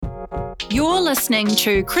You're listening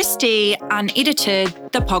to Christy Unedited,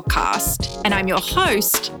 the podcast, and I'm your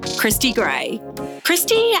host, Christy Gray.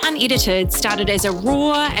 Christy Unedited started as a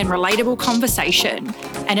raw and relatable conversation,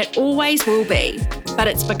 and it always will be, but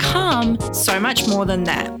it's become so much more than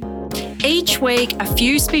that. Each week, a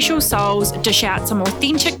few special souls dish out some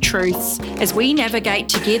authentic truths as we navigate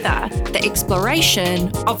together the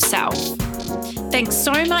exploration of self. Thanks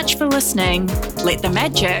so much for listening. Let the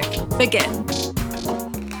magic begin.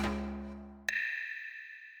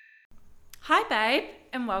 Hi, babe,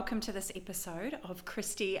 and welcome to this episode of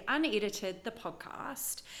Christy Unedited, the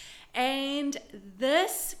podcast. And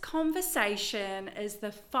this conversation is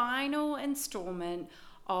the final installment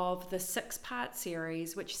of the 6-part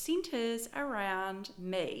series, which centers around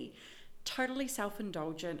me. Totally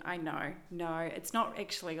self-indulgent, I know. No, it's not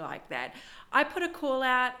actually like that. I put a call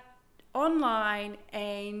out online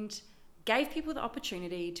and gave people the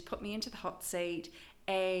opportunity to put me into the hot seat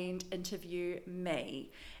and interview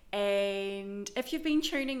me. And if you've been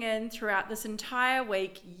tuning in throughout this entire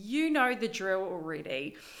week, you know the drill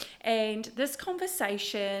already. And this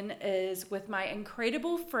conversation is with my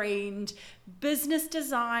incredible friend, business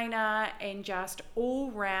designer, and just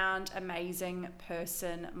all-round amazing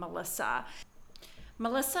person, Melissa.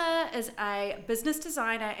 Melissa is a business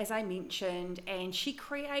designer, as I mentioned, and she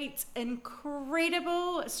creates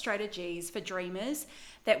incredible strategies for dreamers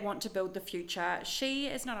that want to build the future. She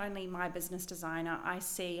is not only my business designer, I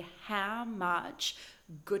see how much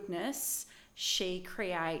goodness she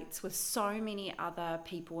creates with so many other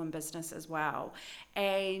people in business as well.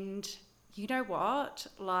 And you know what?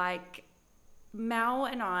 Mel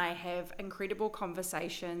and I have incredible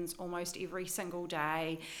conversations almost every single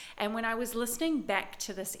day. And when I was listening back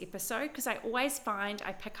to this episode, because I always find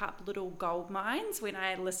I pick up little gold mines when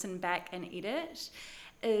I listen back and edit,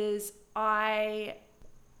 is I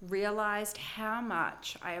realized how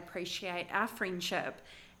much I appreciate our friendship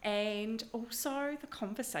and also the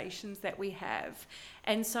conversations that we have.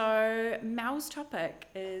 And so Mel's topic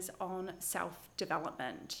is on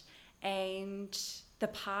self-development and the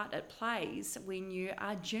part it plays when you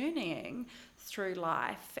are journeying through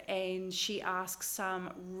life. And she asks some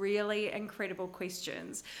really incredible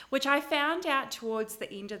questions, which I found out towards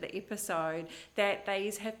the end of the episode that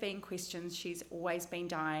these have been questions she's always been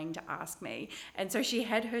dying to ask me. And so she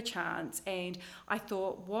had her chance, and I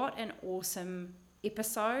thought, what an awesome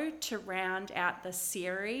episode to round out the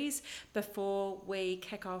series before we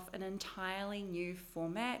kick off an entirely new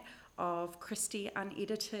format of Christy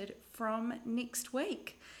Unedited from next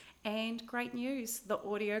week. And great news, the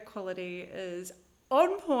audio quality is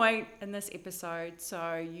on point in this episode,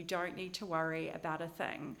 so you don't need to worry about a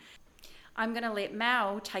thing. I'm going to let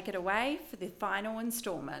Mel take it away for the final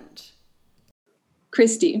installment.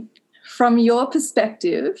 Christy, from your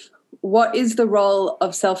perspective, what is the role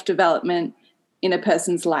of self-development in a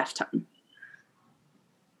person's lifetime?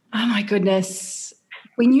 Oh my goodness.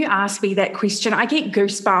 When you ask me that question, I get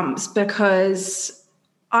goosebumps because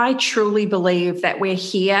I truly believe that we're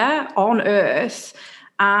here on earth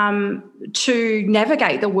to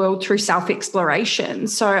navigate the world through self-exploration.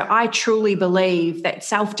 So I truly believe that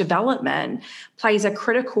self-development plays a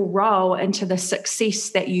critical role into the success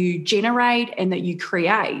that you generate and that you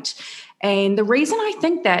create. And the reason I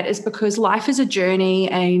think that is because life is a journey,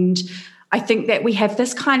 and I think that we have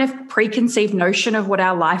this kind of preconceived notion of what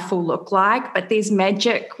our life will look like, but there's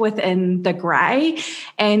magic within the grey.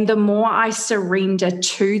 And the more I surrender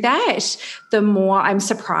to that, the more I'm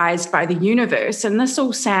surprised by the universe. And this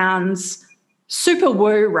all sounds super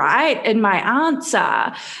woo, right, in my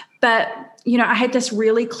answer. But, you know, I had this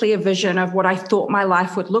really clear vision of what I thought my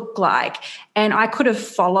life would look like, and I could have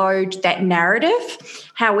followed that narrative.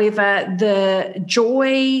 However, the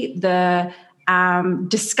joy, the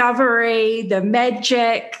discovery, the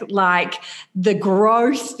magic, the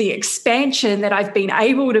growth, the expansion that I've been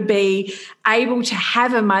able to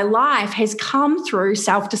have in my life has come through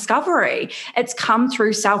self-discovery. It's come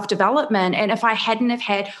through self-development. And if I hadn't have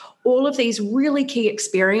had all of these really key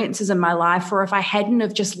experiences in my life, or if I hadn't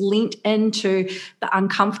have just leant into the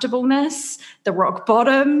uncomfortableness, the rock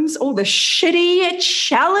bottoms, all the shitty,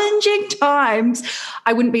 challenging times,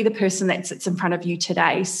 I wouldn't be the person that sits in front of you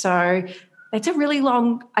today. So that's a really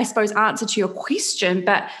long, I suppose, answer to your question,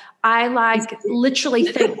 but I literally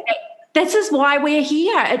think this is why we're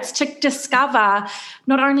here. It's to discover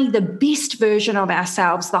not only the best version of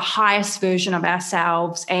ourselves, the highest version of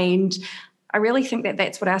ourselves, and I really think that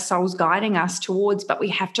that's what our soul's guiding us towards, but we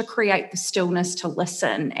have to create the stillness to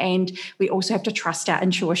listen, and we also have to trust our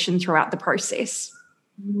intuition throughout the process.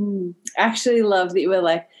 I actually love that you were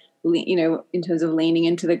like, you know, in terms of leaning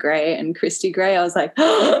into the grey and Christy Gray, I was like,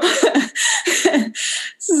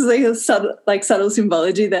 This is like a subtle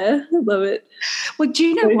symbology there. I love it. Well, do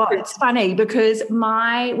you know what? It's funny because when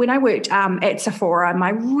I worked at Sephora,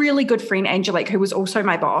 my really good friend Angelique, who was also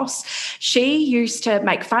my boss, she used to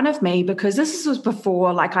make fun of me because this was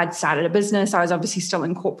before like I'd started a business. I was obviously still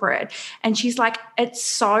in corporate. And she's like, it's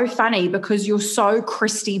so funny because you're so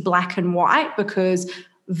Christy black and white because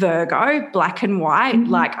Virgo, black and white,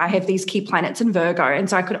 like I have these key planets in Virgo, and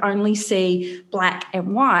so I could only see black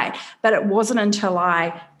and white. But it wasn't until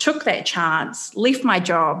I took that chance, left my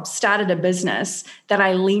job, started a business, that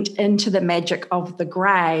I leant into the magic of the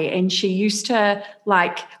grey. And she used to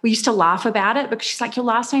we used to laugh about it because she's like, your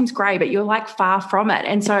last name's Grey, but you're like far from it.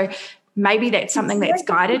 And so maybe that's something that's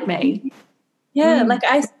guided me. Yeah, like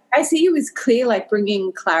I see you as clear, like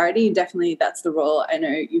bringing clarity. Definitely that's the role I know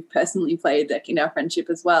you've personally played, like in our friendship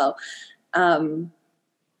as well.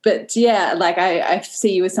 But yeah, like I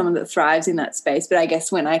see you as someone that thrives in that space. But I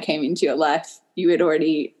guess when I came into your life, you had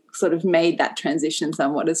already sort of made that transition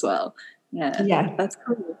somewhat as well. Yeah, that's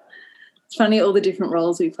cool. It's funny all the different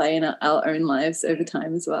roles we play in our own lives over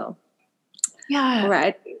time as well. Yeah. All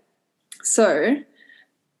right. So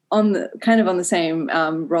on the same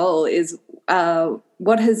role is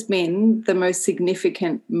what has been the most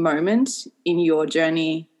significant moment in your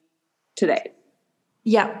journey today?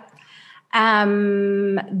 Yeah.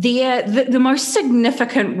 The most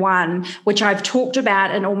significant one, which I've talked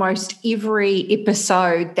about in almost every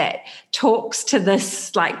episode that talks to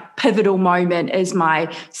this like pivotal moment, is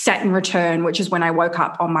my Saturn return, which is when I woke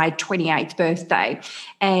up on my 28th birthday.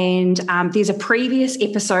 And there's a previous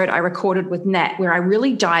episode I recorded with Nat where I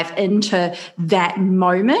really dive into that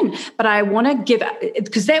moment. But I want to give,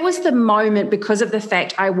 because that was the moment because of the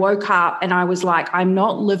fact I woke up and I was like, I'm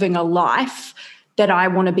not living a life that I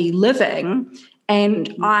want to be living.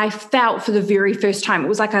 And I felt for the very first time, it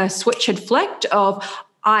was like a switch had flicked of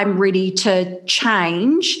I'm ready to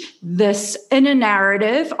change this inner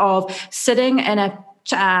narrative of sitting in a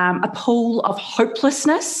pool of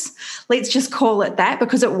hopelessness. Let's just call it that,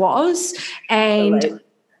 because it was. And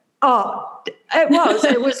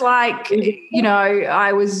it was like, you know,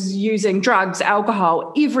 I was using drugs,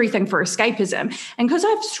 alcohol, everything for escapism. And because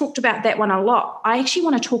I've talked about that one a lot, I actually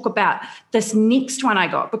want to talk about this next one I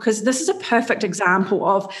got, because this is a perfect example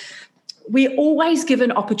of we're always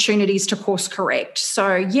given opportunities to course correct.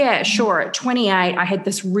 So yeah, sure, at 28, I had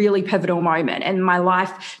this really pivotal moment and my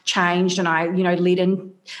life changed, and I, you know,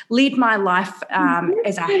 led my life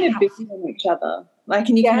as a kind of busy on each other. Like,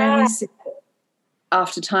 and you can only see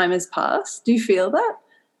after time has passed. Do you feel that?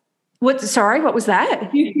 What was that?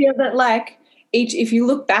 Do you feel that like if you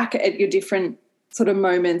look back at your different sort of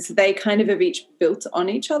moments, they kind of have each built on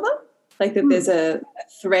each other? Like that there's a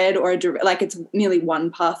thread or like it's nearly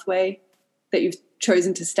one pathway that you've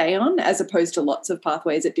chosen to stay on, as opposed to lots of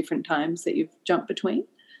pathways at different times that you've jumped between?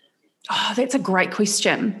 Oh, that's a great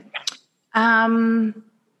question.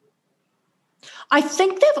 I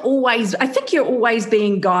think you're always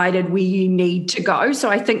being guided where you need to go. So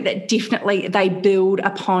I think that definitely they build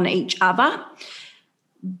upon each other.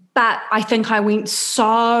 But I think I went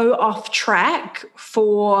so off track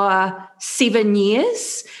for 7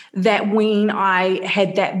 years that when I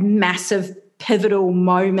had that massive pivotal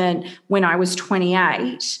moment when I was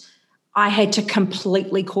 28, I had to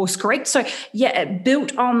completely course correct. So yeah, it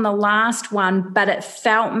built on the last one, but it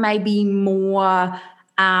felt maybe more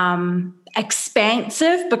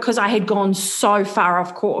expansive because I had gone so far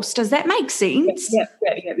off course. Does that make sense? Yeah.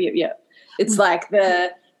 It's like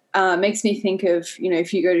makes me think of, you know,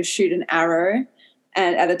 if you go to shoot an arrow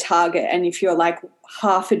and at a target, and if you're like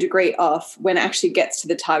half a degree off, when it actually gets to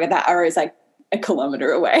the target, that arrow is like a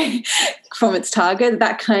kilometer away from its target.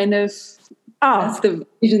 That kind of, that's the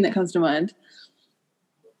vision that comes to mind.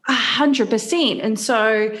 100%. And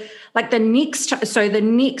so like the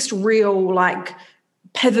next real like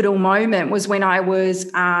pivotal moment was when I was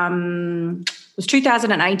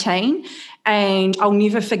 2018, and I'll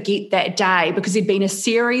never forget that day because there'd been a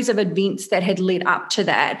series of events that had led up to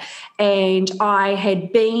that, and I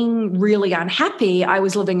had been really unhappy. I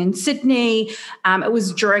was living in Sydney. It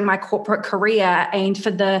was during my corporate career, and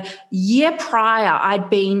for the year prior, I'd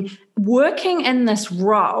been working in this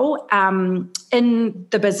role in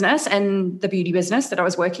the business, in the beauty business that I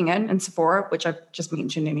was working in Sephora, which I've just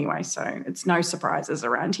mentioned anyway, so it's no surprises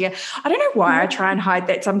around here. I don't know why I try and hide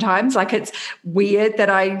that sometimes. Like, it's weird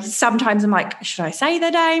that sometimes I'm like, should I say the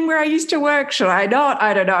name where I used to work? Should I not?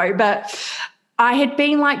 I don't know. But I had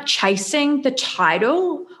been like chasing the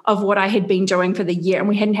title of what I had been doing for the year, and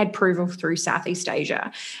we hadn't had approval through Southeast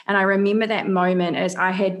Asia. And I remember that moment as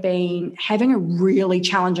I had been having a really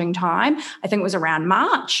challenging time. I think it was around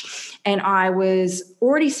March, and I was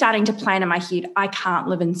already starting to plan in my head, I can't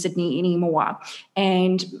live in Sydney anymore.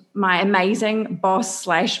 And my amazing boss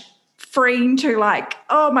 / friend who, like,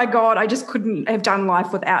 oh my God, I just couldn't have done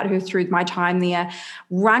life without her through my time there,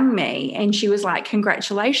 rang me, and she was like,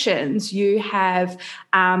 congratulations, you have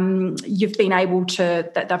you've been able to,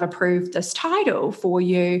 that they've approved this title for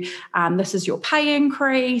you, this is your pay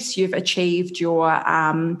increase, you've achieved your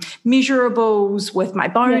measurables with my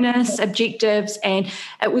bonus objectives. And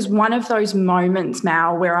it was one of those moments,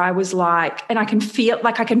 Mal, where I was like, and I can feel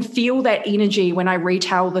that energy when I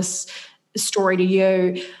retell this story to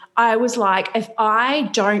you. I was like, if I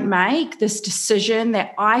don't make this decision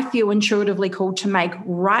that I feel intuitively called to make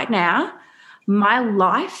right now, my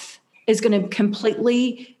life is going to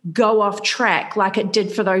completely go off track like it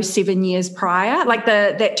did for those 7 years prior, like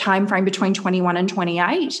that time frame between 21 and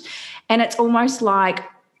 28. And it's almost like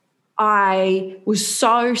I was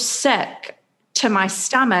so sick to my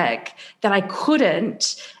stomach that I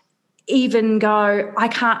couldn't even go, I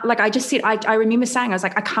can't, like I just said, I remember saying, I was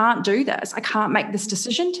like, I can't do this. I can't make this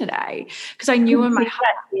decision today. Because I knew in my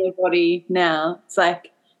heart. In your body now, it's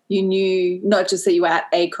like you knew not just that you were at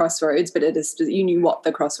a crossroads, but you knew what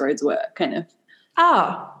the crossroads were, kind of.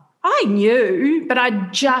 Oh, I knew, but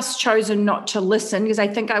I'd just chosen not to listen because I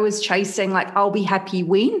think I was chasing, like, I'll be happy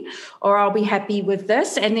when, or I'll be happy with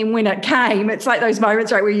this. And then when it came, it's like those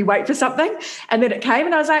moments, right, where you wait for something and then it came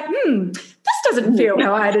and I was like, this doesn't feel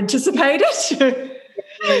how I'd anticipated.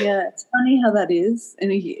 Yeah, it's funny how that is.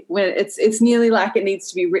 And when it's nearly like it needs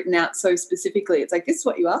to be written out so specifically. It's like, this is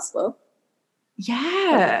what you asked for.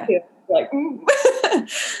 Yeah. Like,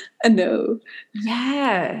 a no.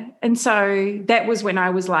 Yeah. And so that was when I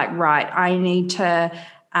was like, right, I need to,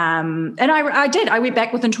 and I did. I went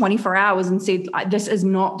back within 24 hours and said, this is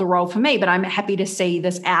not the role for me, but I'm happy to see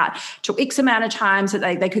this out to X amount of times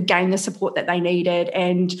that they could gain the support that they needed.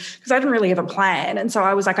 And because I didn't really have a plan. And so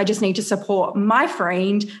I was like, I just need to support my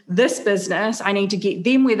friend, this business. I need to get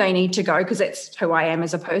them where they need to go because that's who I am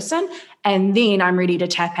as a person. And then I'm ready to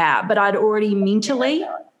tap out. But I'd already mentally,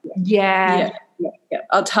 yeah.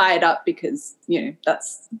 I'll tie it up because,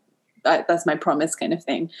 that's my promise kind of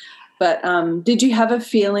thing. But did you have a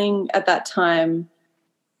feeling at that time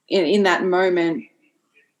in that moment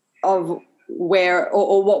of where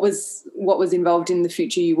or what was involved in the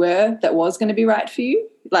future you were that was going to be right for you?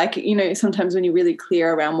 Like, sometimes when you're really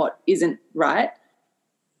clear around what isn't right,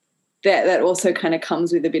 that also kind of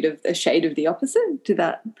comes with a bit of a shade of the opposite. Did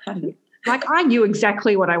that happen? Like, I knew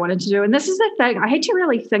exactly what I wanted to do. And this is the thing. I had to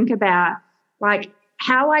really think about, like,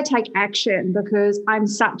 how I take action because I'm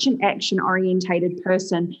such an action-orientated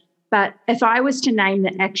person. But if I was to name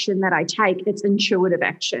the action that I take, it's intuitive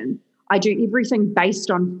action. I do everything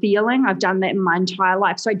based on feeling. I've done that in my entire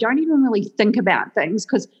life. So I don't even really think about things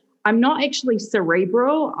because I'm not actually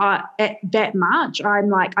cerebral at that much. I'm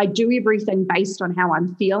like, I do everything based on how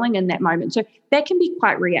I'm feeling in that moment. So that can be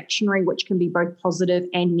quite reactionary, which can be both positive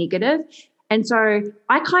and negative. And so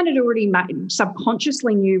I kind of already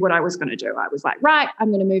subconsciously knew what I was going to do. I was like, right, I'm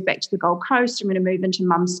going to move back to the Gold Coast. I'm going to move into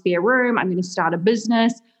mum's spare room. I'm going to start a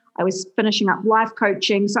business. I was finishing up life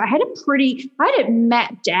coaching. So I had it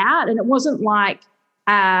mapped out, and it wasn't like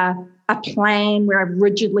a plan where I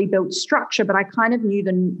rigidly built structure, but I kind of knew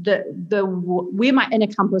the where my inner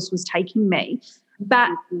compass was taking me. But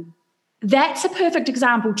that's a perfect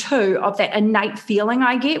example too of that innate feeling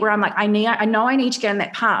I get where I'm like, I know I need to get on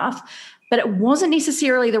that path, but it wasn't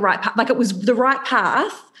necessarily the right path. Like, it was the right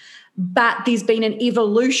path, but there's been an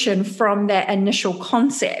evolution from that initial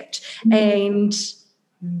concept. And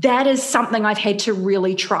that is something I've had to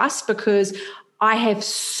really trust because I have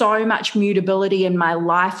so much mutability in my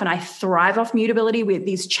life and I thrive off mutability where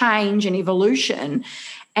there's change and evolution.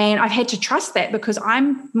 And I've had to trust that because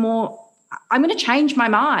I'm going to change my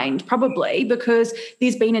mind probably because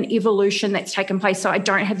there's been an evolution that's taken place. So I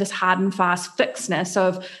don't have this hard and fast fixedness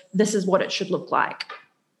of this is what it should look like.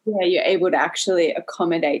 Yeah, you're able to actually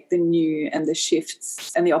accommodate the new and the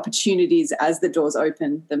shifts and the opportunities as the doors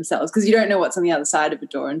open themselves because you don't know what's on the other side of a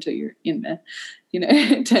door until you're in there,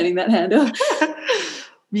 turning that handle.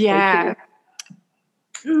 Yeah.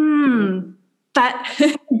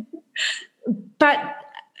 But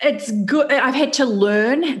it's good. I've had to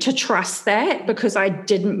learn to trust that because I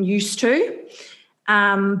didn't used to.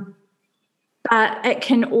 But it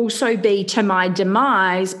can also be to my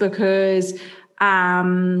demise because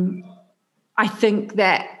I think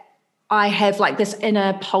that I have like this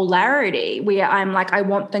inner polarity where I'm like, I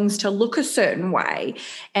want things to look a certain way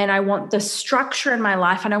and I want this structure in my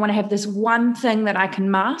life and I want to have this one thing that I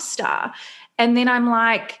can master. And then I'm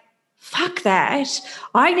like, fuck that.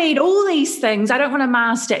 I need all these things. I don't want to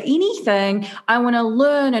master anything. I want to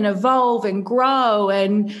learn and evolve and grow.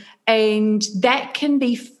 And that can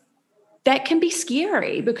be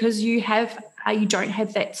scary because you don't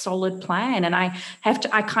have that solid plan. And I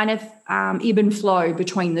kind of ebb and flow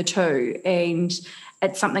between the two. And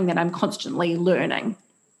it's something that I'm constantly learning.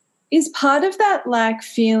 Is part of that like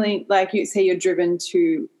feeling, like you say you're driven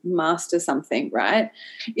to master something, right?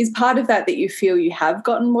 Is part of that you feel you have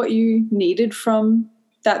gotten what you needed from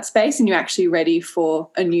that space and you're actually ready for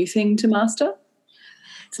a new thing to master?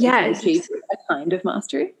 So yeah. Achieve a kind of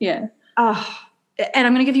mastery? Yeah. And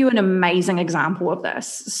I'm going to give you an amazing example of this.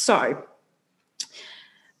 So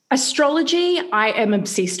astrology, I am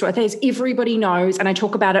obsessed with, as everybody knows, and I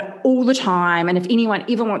talk about it all the time. And if anyone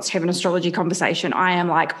ever wants to have an astrology conversation, I am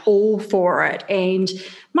like all for it. And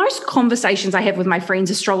most conversations I have with my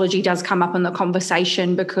friends, astrology does come up in the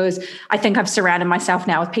conversation because I think I've surrounded myself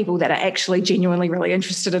now with people that are actually genuinely really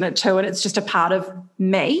interested in it too. And it's just a part of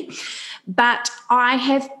me. But I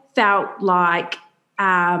have felt like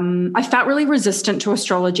I felt really resistant to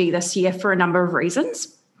astrology this year for a number of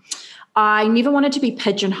reasons. I never wanted to be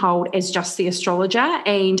pigeonholed as just the astrologer.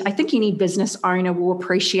 And I think any business owner will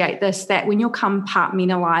appreciate this, that when you're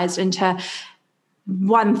compartmentalized into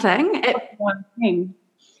one thing.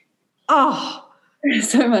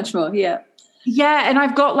 So much more, yeah. Yeah, and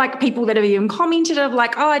I've got like people that have even commented of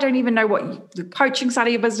like, oh, I don't even know what the coaching side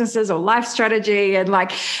of your business is or life strategy. And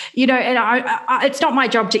like, and I it's not my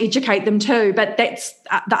job to educate them too, but that's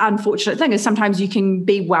the unfortunate thing is sometimes you can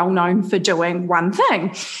be well known for doing one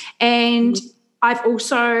thing. And I've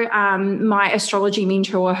also, my astrology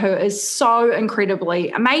mentor, who is so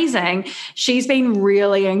incredibly amazing, she's been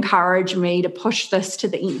really encouraged me to push this to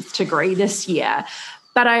the nth degree this year.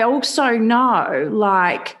 But I also know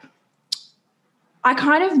like, I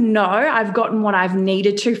kind of know I've gotten what I've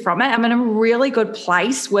needed to from it. I'm in a really good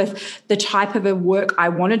place with the type of work I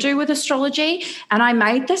want to do with astrology. And I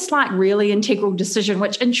made this like really integral decision,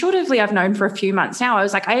 which intuitively I've known for a few months now. I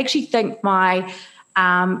was like, I actually think my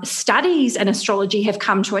studies in astrology have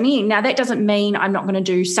come to an end. Now, that doesn't mean I'm not going to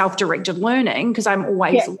do self-directed learning because I'm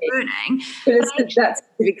always learning. But it's that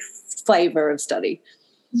specific flavor of study.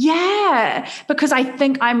 Yeah, because I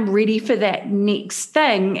think I'm ready for that next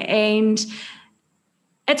thing. And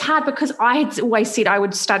it's hard because I had always said I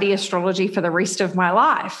would study astrology for the rest of my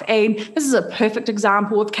life. And this is a perfect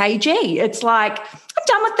example of KG. It's like, I'm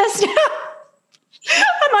done with this now.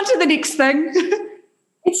 I'm on to the next thing.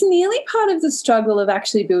 It's nearly part of the struggle of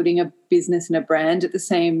actually building a business and a brand at the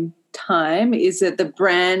same time is that the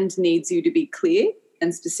brand needs you to be clear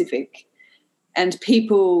and specific and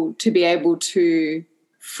people to be able to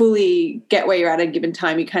fully get where you're at a given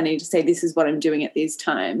time. You kind of need to say, this is what I'm doing at these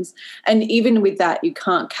times. And even with that, you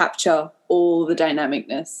can't capture all the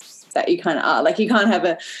dynamicness that you kind of are. Like you can't have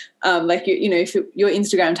a, if your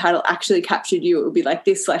Instagram title actually captured you, it would be like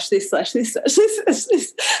this /this /this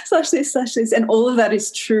 /this. And all of that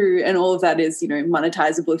is true. And all of that is,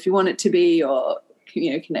 monetizable if you want it to be or,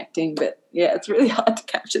 connecting. But yeah, it's really hard to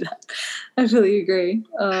capture that. I really agree.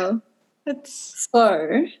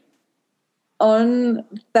 So on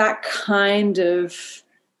that kind of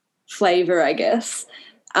flavor, I guess,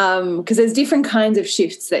 because there's different kinds of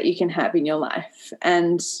shifts that you can have in your life.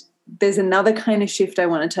 And there's another kind of shift I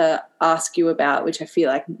wanted to ask you about, which I feel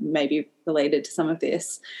like may be related to some of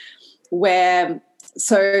this,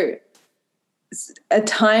 so a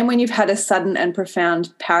time when you've had a sudden and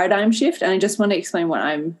profound paradigm shift. And I just want to explain what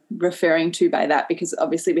I'm referring to by that, because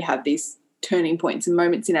obviously we have these turning points and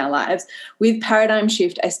moments in our lives. With paradigm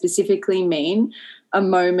shift, I specifically mean a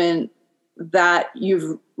moment that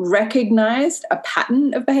you've recognized a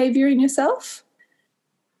pattern of behavior in yourself,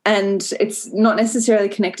 and it's not necessarily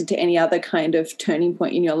connected to any other kind of turning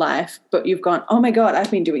point in your life, but you've gone, oh my God, I've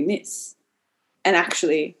been doing this, and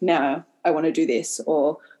actually now I want to do this,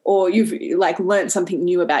 or you've like learned something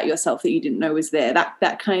new about yourself that you didn't know was there.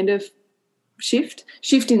 That kind of shift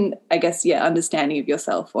in, I guess, understanding of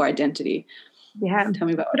yourself or identity. Yeah, tell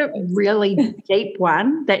me about a really deep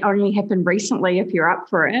one that only happened recently. If you're up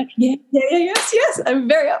for it, yes, I'm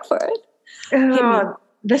very up for it.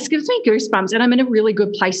 This gives me goosebumps, and I'm in a really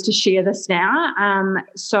good place to share this now.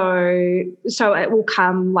 So it will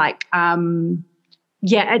come like,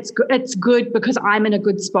 it's good because I'm in a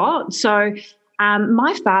good spot. So.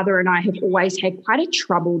 My father and I have always had quite a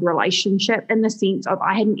troubled relationship in the sense of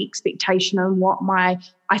I had an expectation on what I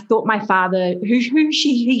thought my father, who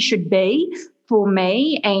he should be for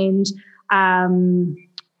me. And,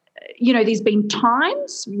 there's been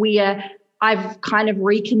times where I've kind of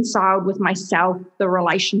reconciled with myself the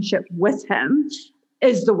relationship with him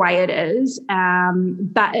is the way it is.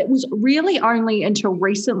 But it was really only until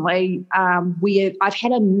recently where I've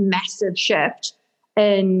had a massive shift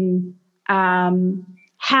in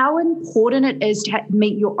how important it is to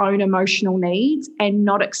meet your own emotional needs and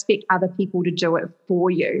not expect other people to do it for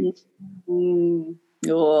you.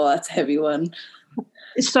 Oh, that's a heavy one.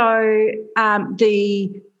 So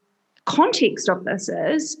the context of this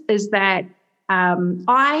is that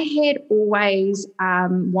I had always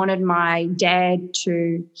wanted my dad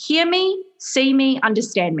to hear me, see me,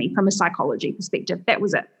 understand me from a psychology perspective. That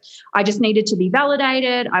was it. I just needed to be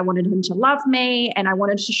validated. I wanted him to love me, and I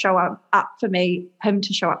wanted to show up for me, him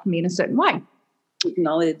to show up for me in a certain way.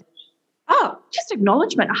 Acknowledge. Oh, just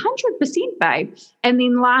acknowledgement, 100%, babe. And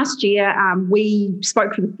then last year, we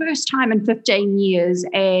spoke for the first time in 15 years,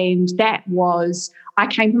 and that was, I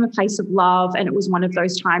came from a place of love, and it was one of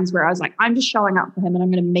those times where I was like, I'm just showing up for him, and I'm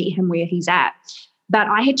going to meet him where he's at. But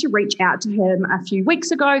I had to reach out to him a few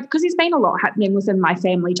weeks ago because there's been a lot happening within my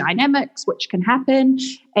family dynamics, which can happen,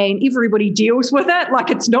 and everybody deals with it. Like,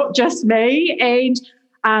 it's not just me. And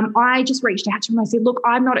I just reached out to him. I said, look,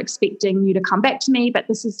 I'm not expecting you to come back to me, but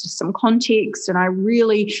this is just some context, and I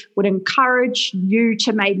really would encourage you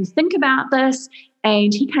to maybe think about this.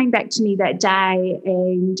 And he came back to me that day,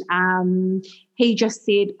 and he just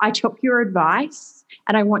said, I took your advice,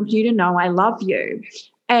 and I want you to know I love you.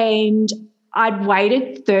 And I'd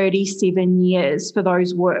waited 37 years for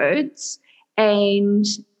those words. And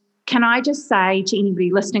can I just say to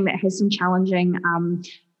anybody listening that has some challenging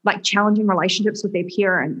relationships with their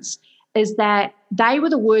parents, is that they were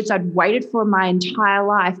the words I'd waited for my entire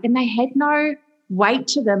life, and they had no weight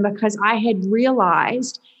to them because I had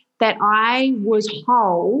realized that I was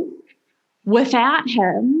whole without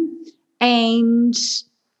him, and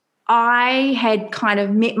I had kind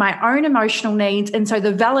of met my own emotional needs. And so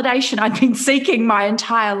the validation I'd been seeking my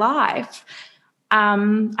entire life,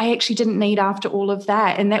 I actually didn't need after all of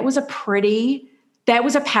that. And that was a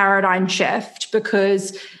paradigm shift,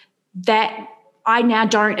 because that I now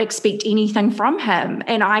don't expect anything from him,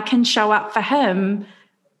 and I can show up for him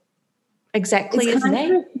exactly as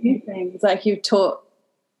me. It's a few things like you've taught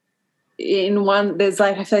in one. There's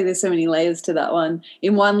like, I feel like there's so many layers to that one.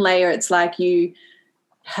 In one layer, it's like you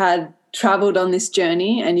had traveled on this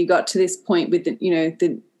journey and you got to this point with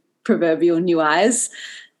the proverbial new eyes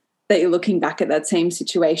that you're looking back at that same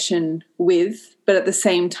situation with, but at the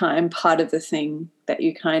same time, part of the thing that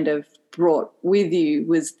you kind of brought with you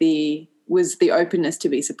was the openness to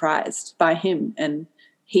be surprised by him, and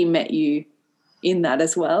he met you in that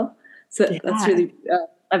as well. So that's really,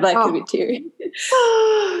 I'd like a bit teary.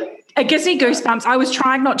 It gives me goosebumps. I was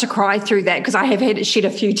trying not to cry through that because I have had to shed a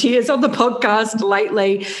few tears on the podcast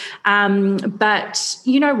lately. But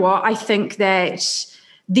you know what? I think that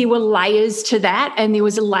there were layers to that, and there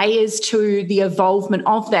was layers to the evolvement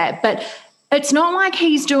of that. But it's not like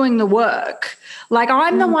he's doing the work. Like,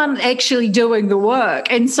 I'm the one actually doing the work.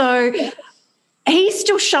 And so he's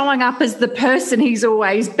still showing up as the person he's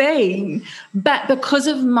always been, but because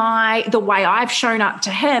of the way I've shown up to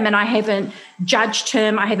him, and I haven't judged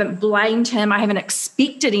him, I haven't blamed him, I haven't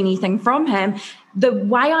expected anything from him, the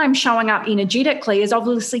way I'm showing up energetically is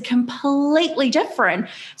obviously completely different.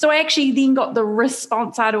 So I actually then got the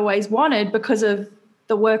response I'd always wanted because of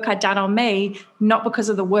the work I'd done on me, not because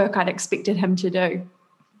of the work I'd expected him to do.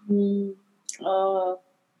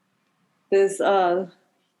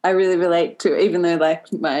 I really relate to, even though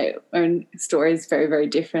like my own story is very, very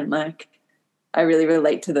different, like I really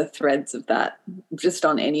relate to the threads of that just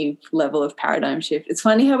on any level of paradigm shift. It's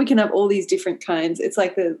funny how we can have all these different kinds. It's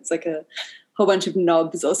like a whole bunch of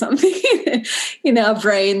knobs or something in our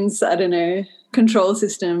brains, I don't know, control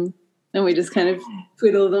system, and we just kind of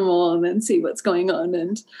twiddle them all and then see what's going on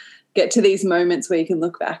and get to these moments where you can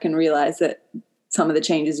look back and realize that some of the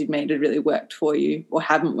changes you've made have really worked for you or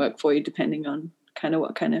haven't worked for you, depending on kind of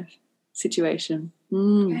what kind of situation.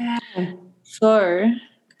 Yeah. So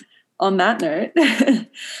on that note,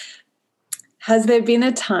 has there been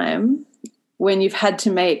a time when you've had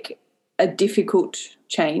to make a difficult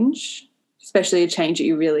change, especially a change that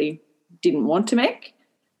you really didn't want to make,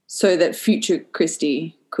 so that future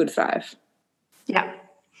Christy could thrive? Yeah.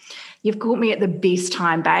 You've caught me at the best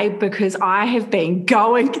time, babe, because I have been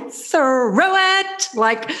going through it.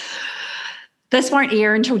 Like, this won't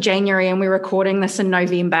air until January, and we're recording this in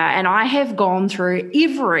November, and I have gone through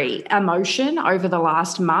every emotion over the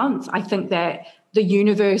last month. I think that the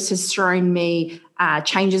universe has thrown me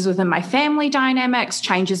changes within my family dynamics,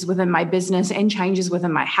 changes within my business, and changes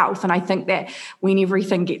within my health. And I think that when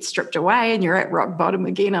everything gets stripped away and you're at rock bottom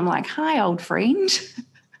again, I'm like, hi, old friend.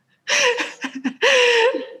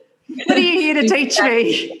 What are you here to teach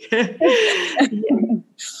me?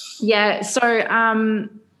 Yeah. So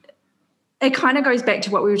it kind of goes back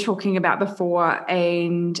to what we were talking about before,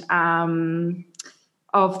 and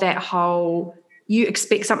of that whole, you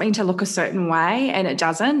expect something to look a certain way and it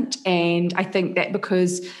doesn't. And I think that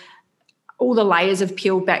because all the layers have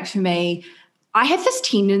peeled back for me, I have this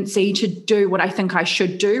tendency to do what I think I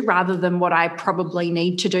should do rather than what I probably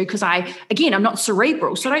need to do, because I'm not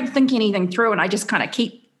cerebral, so I don't think anything through, and I just kind of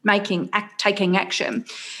keep taking action.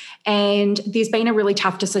 And there's been a really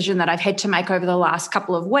tough decision that I've had to make over the last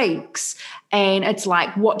couple of weeks. And it's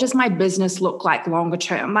like, what does my business look like longer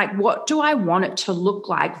term? Like, what do I want it to look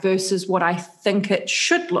like versus what I think it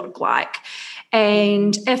should look like?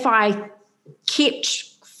 And if I kept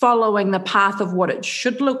following the path of what it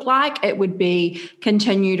should look like, it would be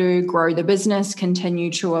continue to grow the business,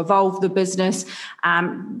 continue to evolve the business,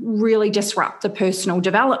 really disrupt the personal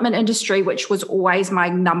development industry, which was always my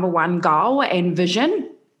number one goal and vision.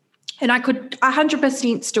 And I could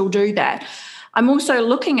 100% still do that. I'm also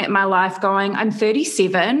looking at my life going, I'm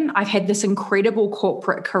 37. I've had this incredible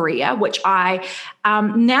corporate career, which I,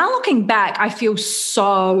 now looking back, I feel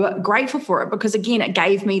so grateful for it, because again, it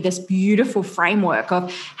gave me this beautiful framework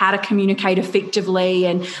of how to communicate effectively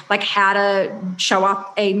and like how to show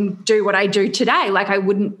up and do what I do today. Like, I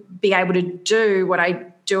wouldn't be able to do what I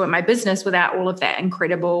do in my business without all of that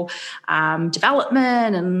incredible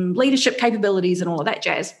development and leadership capabilities and all of that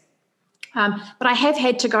jazz. But I have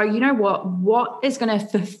had to go, you know what is going to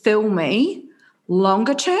fulfill me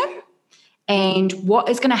longer term, and what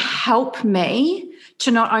is going to help me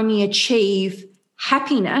to not only achieve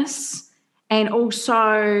happiness and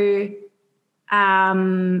also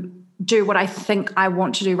do what I think I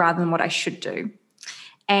want to do rather than what I should do.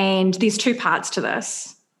 And there's two parts to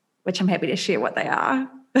this, which I'm happy to share what they are.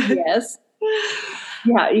 Yes.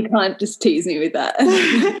 Yeah, you can't just tease me with that.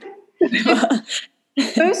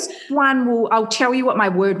 First one I'll tell you what my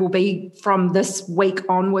word will be from this week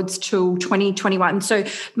onwards till 2021. So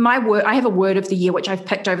my word, I have a word of the year, which I've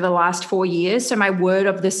picked over the last 4 years. So my word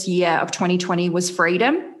of this year of 2020 was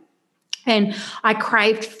freedom. And I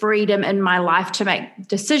craved freedom in my life to make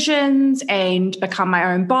decisions and become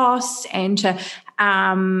my own boss, and to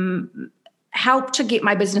help to get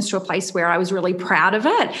my business to a place where I was really proud of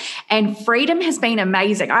it. And freedom has been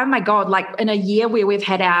amazing. Oh my God, like in a year where we've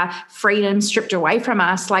had our freedom stripped away from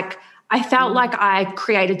us, like I felt like I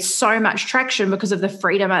created so much traction because of the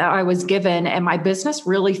freedom I was given, and my business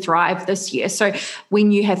really thrived this year. So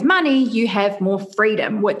when you have money, you have more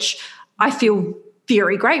freedom, which I feel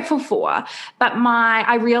very grateful for. But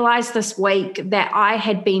I realized this week that I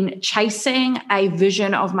had been chasing a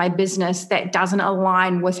vision of my business that doesn't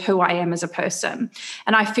align with who I am as a person.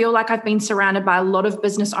 And I feel like I've been surrounded by a lot of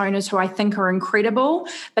business owners who I think are incredible,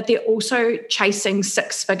 but they're also chasing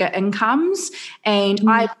six-figure incomes. And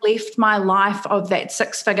I left my life of that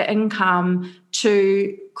six-figure income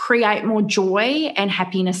to create more joy and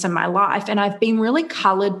happiness in my life. And I've been really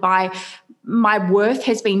colored by my worth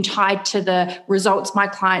has been tied to the results my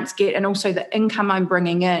clients get and also the income I'm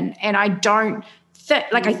bringing in. And I don't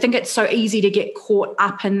I think it's so easy to get caught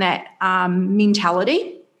up in that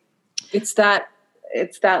mentality. It's that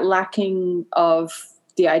lacking of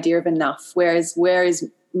the idea of enough. Where is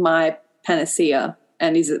my panacea,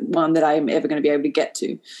 and is it one that I'm ever going to be able to get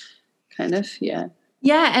to? Kind of, yeah.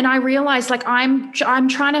 Yeah, and I realized like I'm trying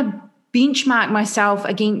to benchmark myself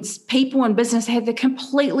against people in business that have the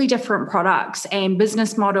completely different products and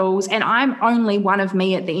business models, and I'm only one of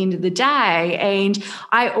me at the end of the day. And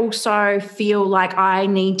I also feel like I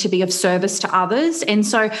need to be of service to others, and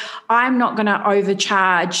so I'm not going to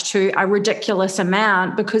overcharge to a ridiculous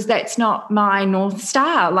amount, because that's not my North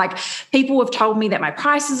Star. Like, people have told me that my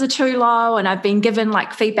prices are too low, and I've been given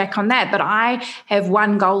like feedback on that, but I have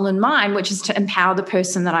one goal in mind, which is to empower the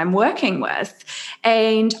person that I'm working with.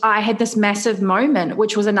 And I had this massive moment,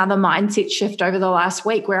 which was another mindset shift over the last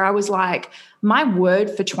week, where I was like, my word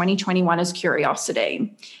for 2021 is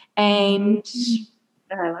curiosity. And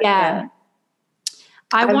I like that.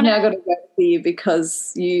 I've now got to work for you,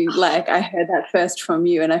 because I heard that first from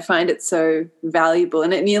you, and I find it so valuable.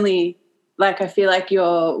 And it nearly, I feel like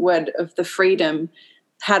your word of the freedom,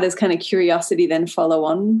 how does kind of curiosity then follow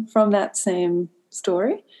on from that same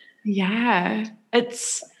story? Yeah,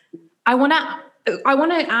 I want to I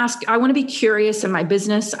want to be curious in my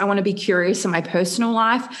business. I want to be curious in my personal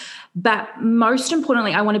life. But most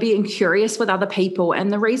importantly, I want to be curious with other people.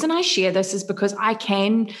 And the reason I share this is because I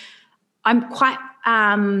can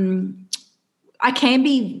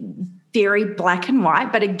be very black and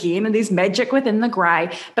white, but again, and there's magic within the grey,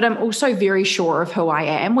 but I'm also very sure of who I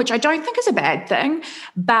am, which I don't think is a bad thing,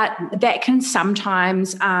 but that can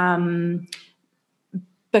sometimes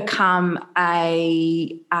become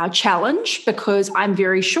a challenge because I'm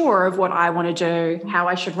very sure of what I want to do, how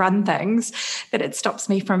I should run things, that it stops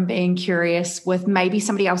me from being curious with maybe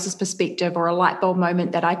somebody else's perspective or a light bulb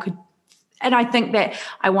moment that I could. And I think that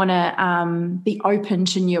I want to be open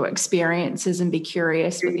to new experiences and be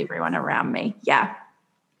curious with everyone around me. Yeah.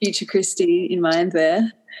 Future Christy in mind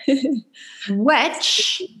there.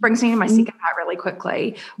 Which brings me to my second part really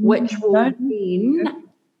quickly, which will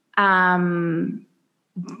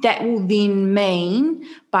that will then mean,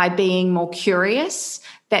 by being more curious,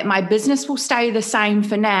 that my business will stay the same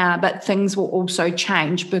for now, but things will also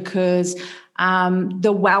change because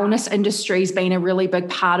the wellness industry has been a really big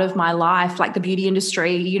part of my life, like the beauty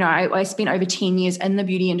industry. You know, I spent over 10 years in the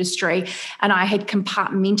beauty industry and I had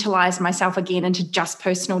compartmentalized myself again into just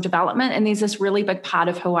personal development. And there's this really big part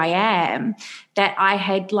of who I am that I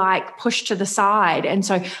had like pushed to the side. And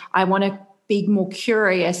so I want to be more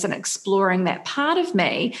curious and exploring that part of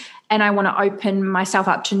me. And I want to open myself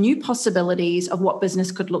up to new possibilities of what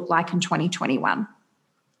business could look like in 2021.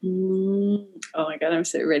 Oh my God, I'm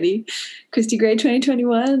so ready. Christy Gray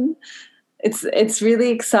 2021. It's really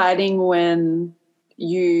exciting when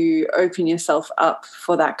you open yourself up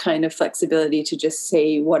for that kind of flexibility to just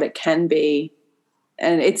see what it can be.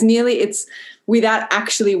 And it's without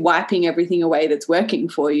actually wiping everything away that's working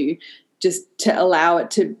for you, just to allow it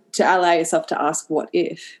to allow yourself to ask what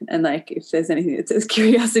if, and like if there's anything that says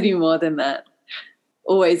curiosity more than that.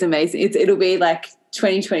 Always amazing. It'll be like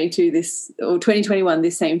 2022 or 2021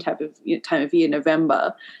 this same time of year,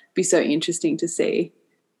 November. Be so interesting to see.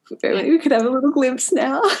 We could have a little glimpse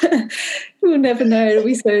now. We'll never know. It'll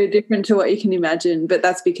be so different to what you can imagine, but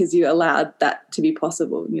that's because you allowed that to be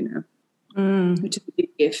possible, you know, which is a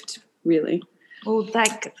big gift, really. Well,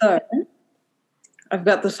 so I've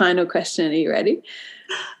got the final question. Are you ready?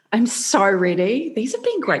 I'm so ready. These have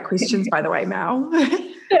been great questions, by the way, Mel.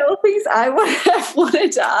 All things I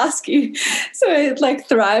wanted to ask you. So it like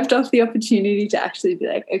thrived off the opportunity to actually be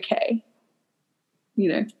like, okay, you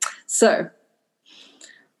know. So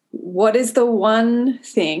what is the one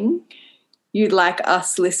thing you'd like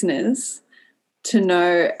us listeners to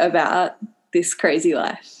know about this crazy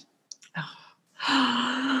life?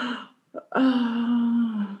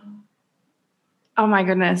 Oh my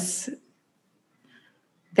goodness.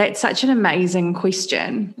 That's such an amazing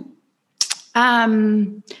question.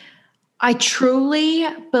 I truly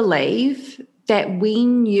believe that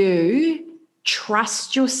when you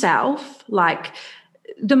trust yourself, like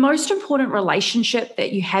the most important relationship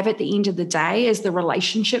that you have at the end of the day is the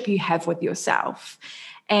relationship you have with yourself.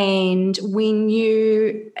 And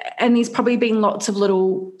and there's probably been lots of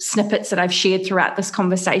little snippets that I've shared throughout this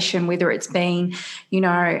conversation, whether it's been, you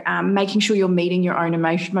know, making sure you're meeting your own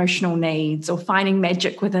emotional needs, or finding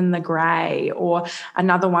magic within the grey, or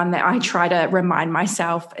another one that I try to remind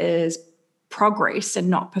myself is progress and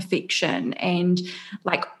not perfection, and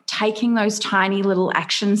like taking those tiny little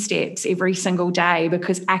action steps every single day,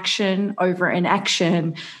 because action over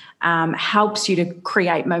inaction helps you to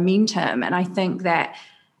create momentum. And I think that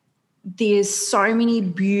there's so many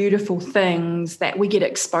beautiful things that we get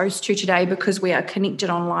exposed to today because we are connected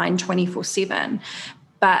online 24/7.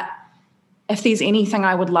 But if there's anything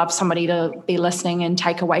I would love somebody to be listening and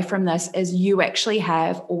take away from this, is you actually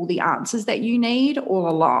have all the answers that you need all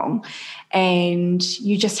along. And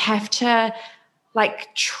you just have to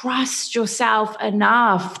like trust yourself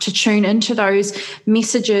enough to tune into those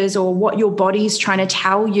messages or what your body's trying to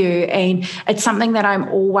tell you. And it's something that I'm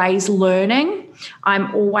always learning.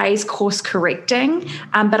 I'm always course correcting,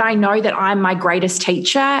 but I know that I'm my greatest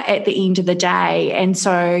teacher at the end of the day. And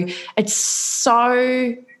so it's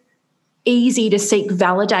so easy to seek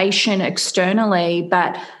validation externally,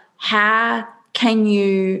 but how can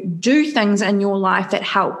you do things in your life that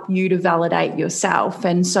help you to validate yourself?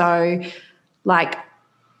 And so like,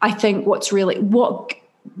 I think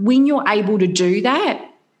when you're able to do that,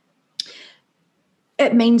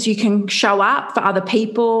 it means you can show up for other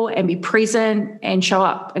people and be present and show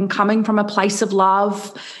up and coming from a place of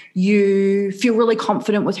love. You feel really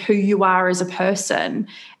confident with who you are as a person.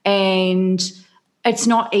 And it's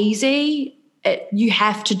not easy. You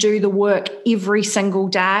have to do the work every single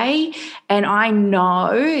day. And I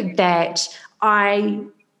know that I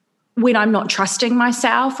when I'm not trusting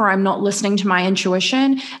myself or I'm not listening to my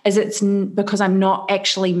intuition, is it's because I'm not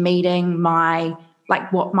actually meeting my,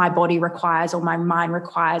 like what my body requires or my mind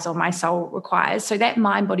requires or my soul requires. So that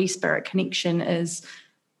mind, body, spirit connection is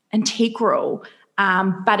integral.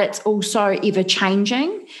 But it's also ever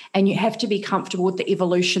changing, and you have to be comfortable with the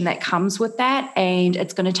evolution that comes with that. And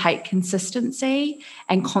it's going to take consistency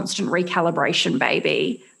and constant recalibration,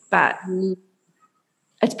 baby. But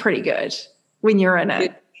it's pretty good when you're in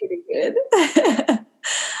it. Pretty good.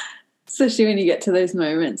 Especially when you get to those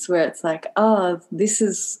moments where it's like, oh, this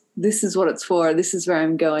is what it's for. This is where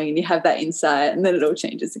I'm going. And you have that insight, and then it all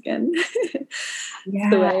changes again.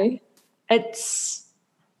 Yeah. The way.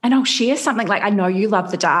 And I'll share something, like, I know you love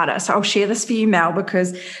the data, so I'll share this for you, Mel,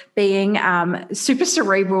 because being super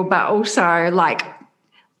cerebral, but also like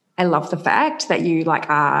I love the fact that you like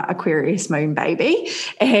are Aquarius moon baby.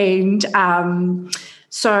 And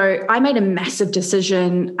so I made a massive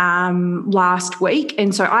decision last week.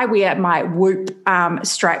 And so I wear my Whoop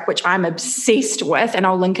strap, which I'm obsessed with, and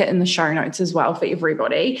I'll link it in the show notes as well for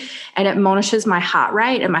everybody. And it monitors my heart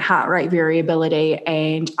rate and my heart rate variability.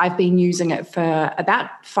 And I've been using it for about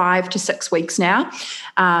 5 to 6 weeks now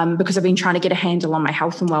because I've been trying to get a handle on my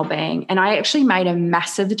health and well-being. And I actually made a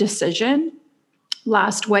massive decision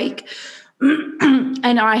last week.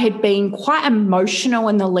 And I had been quite emotional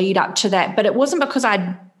in the lead up to that, but it wasn't because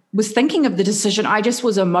I was thinking of the decision. I just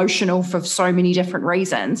was emotional for so many different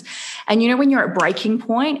reasons. And you know, when you're at breaking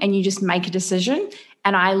point and you just make a decision,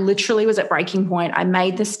 and I literally was at breaking point. I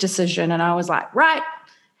made this decision and I was like, right.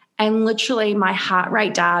 And literally my heart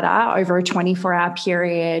rate data over a 24-hour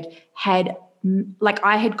period had, like,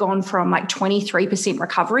 I had gone from like 23%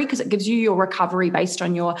 recovery, because it gives you your recovery based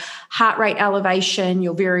on your heart rate elevation,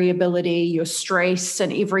 your variability, your stress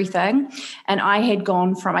and everything. And I had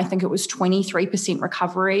gone from, I think it was 23%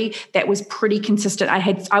 recovery. That was pretty consistent.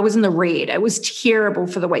 I was in the red. It was terrible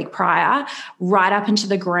for the week prior, right up into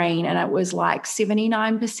the green. And it was like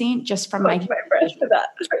 79% just from making my breath for that.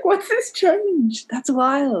 Like, what's this change? That's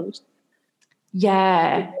wild.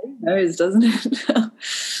 Yeah. It knows, doesn't it?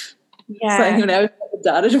 Yeah. So you now have the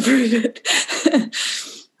data to prove it.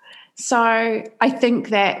 So I think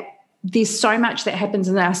that there's so much that happens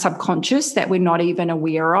in our subconscious that we're not even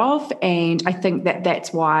aware of. And I think that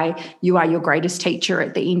that's why you are your greatest teacher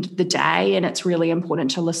at the end of the day. And it's really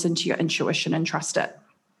important to listen to your intuition and trust it.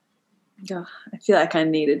 Oh, I feel like I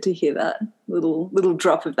needed to hear that little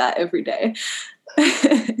drop of that every day.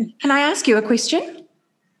 Can I ask you a question?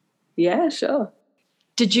 Yeah, sure.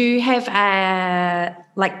 Did you have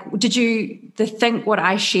did you think what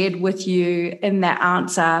I shared with you in that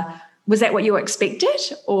answer, was that what you expected,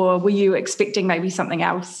 or were you expecting maybe something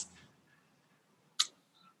else?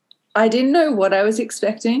 I didn't know what I was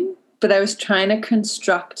expecting, but I was trying to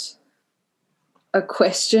construct a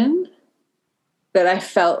question that I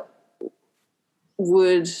felt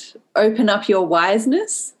would open up your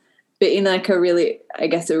wiseness, but in like a really, I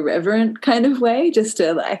guess, irreverent kind of way, just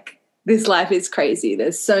to like, this life is crazy.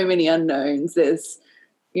 There's so many unknowns. There's,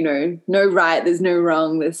 no right, there's no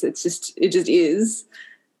wrong. It just is.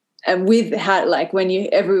 And with how, like, when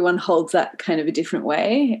everyone holds that kind of a different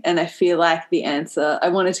way. And I feel like the answer, I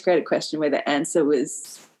wanted to create a question where the answer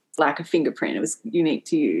was like a fingerprint. It was unique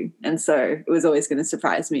to you. And so it was always going to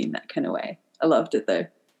surprise me in that kind of way. I loved it though.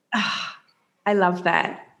 Oh, I love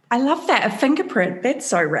that. A fingerprint. That's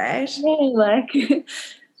so rad. Yeah, like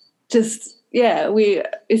just, yeah,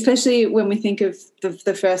 especially when we think of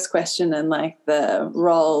the first question and like the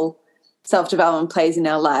role self-development plays in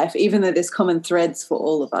our life, even though there's common threads for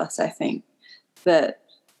all of us, I think that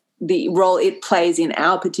the role it plays in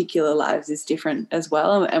our particular lives is different as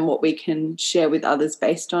well, and what we can share with others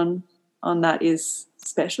based on that is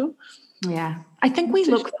special. Yeah. I think we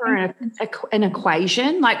look for an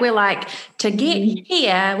equation. Like, we're like, to get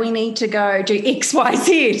here, we need to go do X, Y,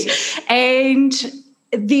 Z. And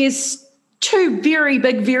there's two very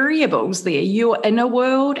big variables there, your inner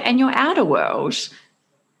world and your outer world.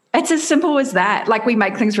 It's as simple as that. Like, we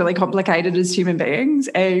make things really complicated as human beings,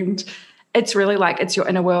 and it's really like, it's your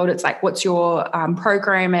inner world. It's like, what's your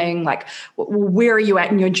programming? Like, where are you at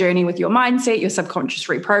in your journey with your mindset, your subconscious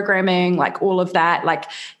reprogramming, like all of that, like,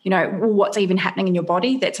 what's even happening in your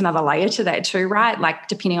body? That's another layer to that too, right? Like,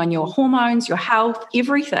 depending on your hormones, your health,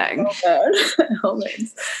 everything.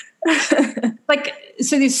 Hormones. Like,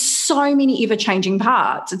 so there's so many ever-changing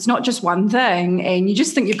parts. It's not just one thing, and you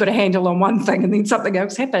just think you've got a handle on one thing and then something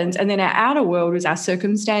else happens. And then our outer world is our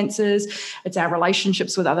circumstances, it's our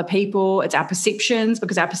relationships with other people, it's our perceptions,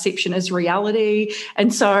 because our perception is reality.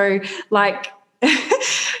 And so, like,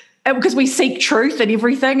 because we seek truth and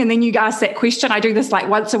everything. And then you ask that question. I do this like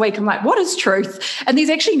once a week. I'm like, what is truth? And there's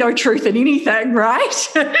actually no truth in anything, right?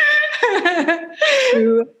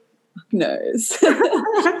 Who knows? We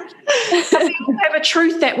have a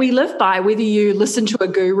truth that we live by, whether you listen to a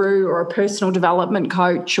guru or a personal development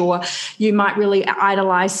coach, or you might really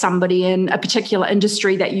idolize somebody in a particular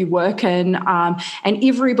industry that you work in. And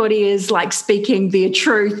everybody is like speaking their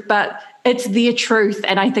truth, but it's their truth.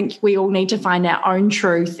 And I think we all need to find our own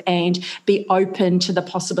truth and be open to the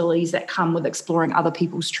possibilities that come with exploring other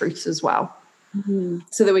people's truths as well. Mm-hmm.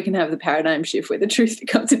 So that we can have the paradigm shift where the truth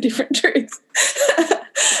becomes a different truth.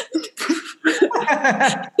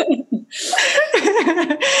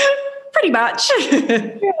 Pretty much.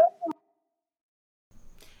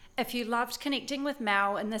 If you loved connecting with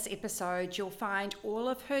Mel in this episode, you'll find all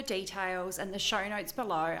of her details in the show notes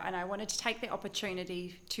below. And I wanted to take the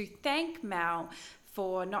opportunity to thank Mel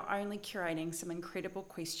for not only curating some incredible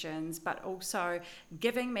questions, but also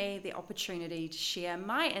giving me the opportunity to share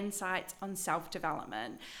my insights on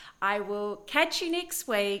self-development. I will catch you next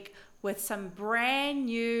week with some brand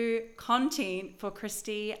new content for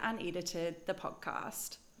Christy Unedited, the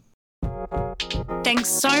podcast. Thanks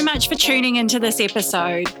so much for tuning into this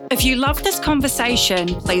episode. If you love this conversation,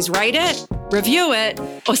 please rate it, review it,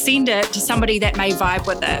 or send it to somebody that may vibe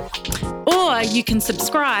with it. Or you can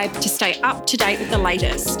subscribe to stay up to date with the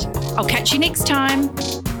latest. I'll catch you next time.